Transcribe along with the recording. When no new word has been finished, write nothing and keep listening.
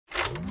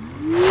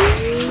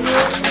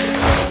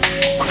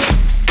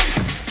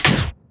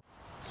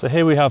So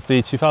here we have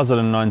the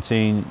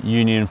 2019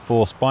 Union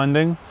Force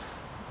binding.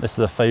 This is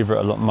a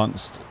favourite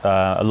amongst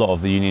a lot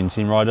of the Union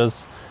team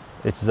riders.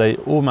 It is a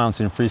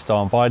all-mountain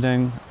freestyle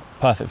binding,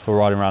 perfect for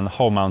riding around the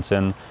whole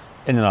mountain,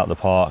 in and out of the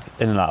park,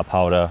 in and out of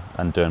powder,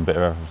 and doing a bit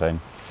of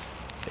everything.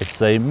 It's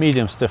a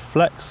medium stiff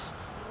flex,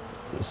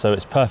 so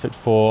it's perfect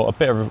for a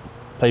bit of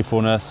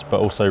playfulness, but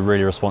also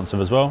really responsive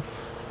as well.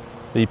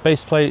 The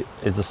base plate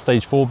is a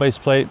stage 4 base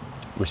plate,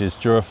 which is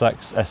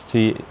Duraflex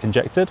ST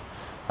injected.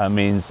 That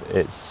means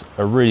it's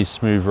a really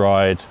smooth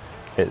ride.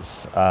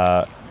 It's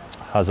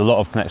has a lot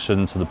of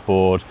connection to the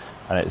board,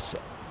 and it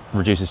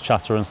reduces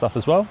chatter and stuff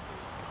as well.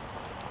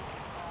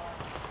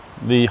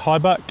 The high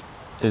back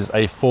is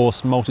a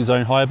Force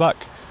multi-zone high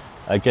back.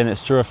 Again,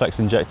 it's Duraflex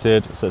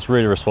injected, so it's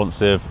really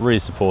responsive, really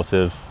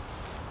supportive.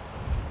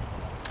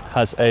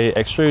 Has a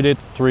extruded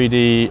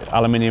 3D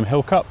aluminium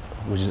heel cup,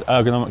 which is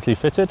ergonomically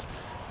fitted,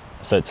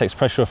 so it takes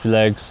pressure off your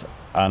legs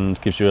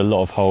and gives you a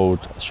lot of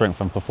hold, strength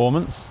and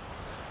performance.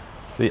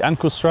 The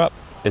ankle strap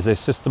is a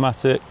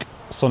systematic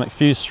sonic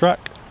fuse strap.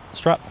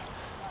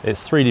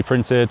 It's 3D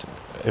printed,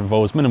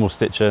 involves minimal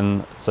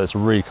stitching, so it's a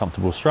really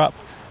comfortable strap.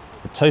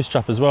 The toe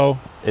strap as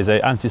well is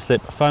a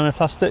anti-slip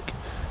thermoplastic,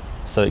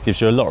 so it gives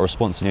you a lot of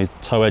response in your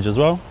toe edge as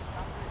well.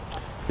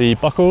 The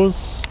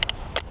buckles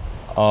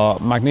are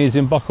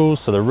magnesium buckles,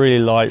 so they're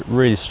really light,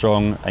 really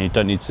strong, and you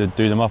don't need to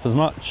do them up as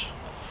much.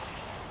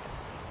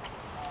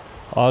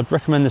 I'd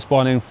recommend this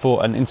binding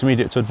for an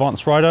intermediate to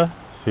advanced rider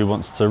who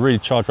wants to really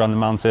charge around the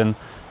mountain,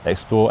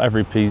 explore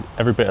every bit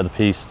of the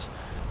piste,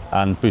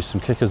 and boost some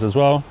kickers as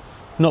well.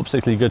 Not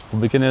particularly good for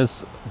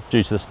beginners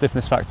due to the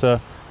stiffness factor.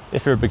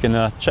 If you're a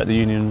beginner, check the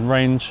Union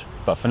range,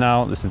 but for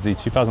now, this is the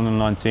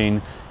 2019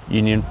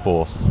 Union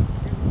Force.